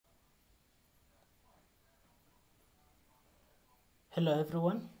Hello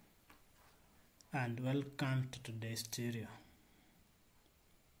everyone and welcome to today's tutorial.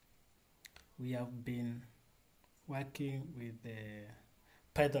 We have been working with the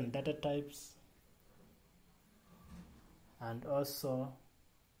Python data types and also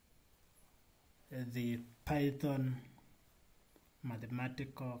the Python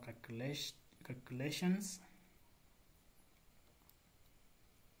mathematical calculations,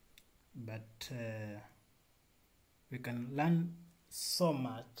 but we can learn so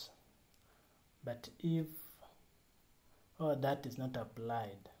much, but if all that is not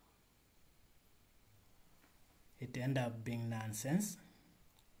applied, it ends up being nonsense.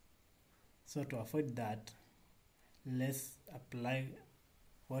 So to avoid that, let's apply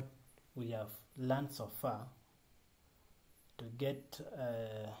what we have learned so far to get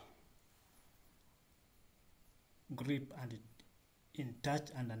a grip and in touch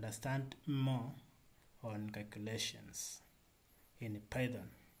and understand more on calculations in Python.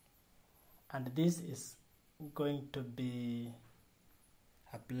 And this is going to be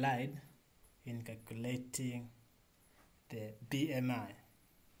applied in calculating the BMI.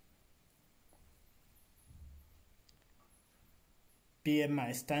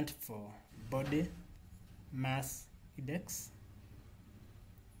 BMI stands for Body Mass Index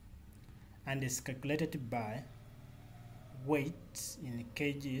and is calculated by weight in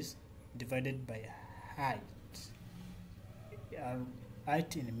kgs divided by height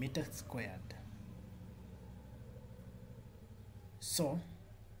in meters squared. So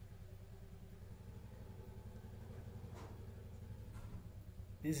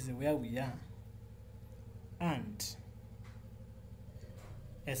this is where we are, and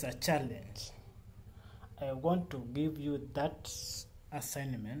as a challenge I want to give you that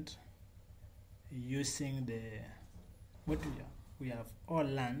assignment using what we have all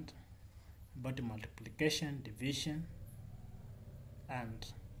learned about multiplication, division, and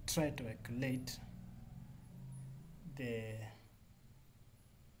try to calculate the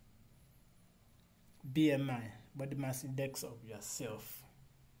BMI, body mass index of yourself,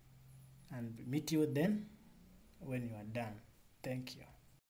 and meet you then when you are done. Thank you.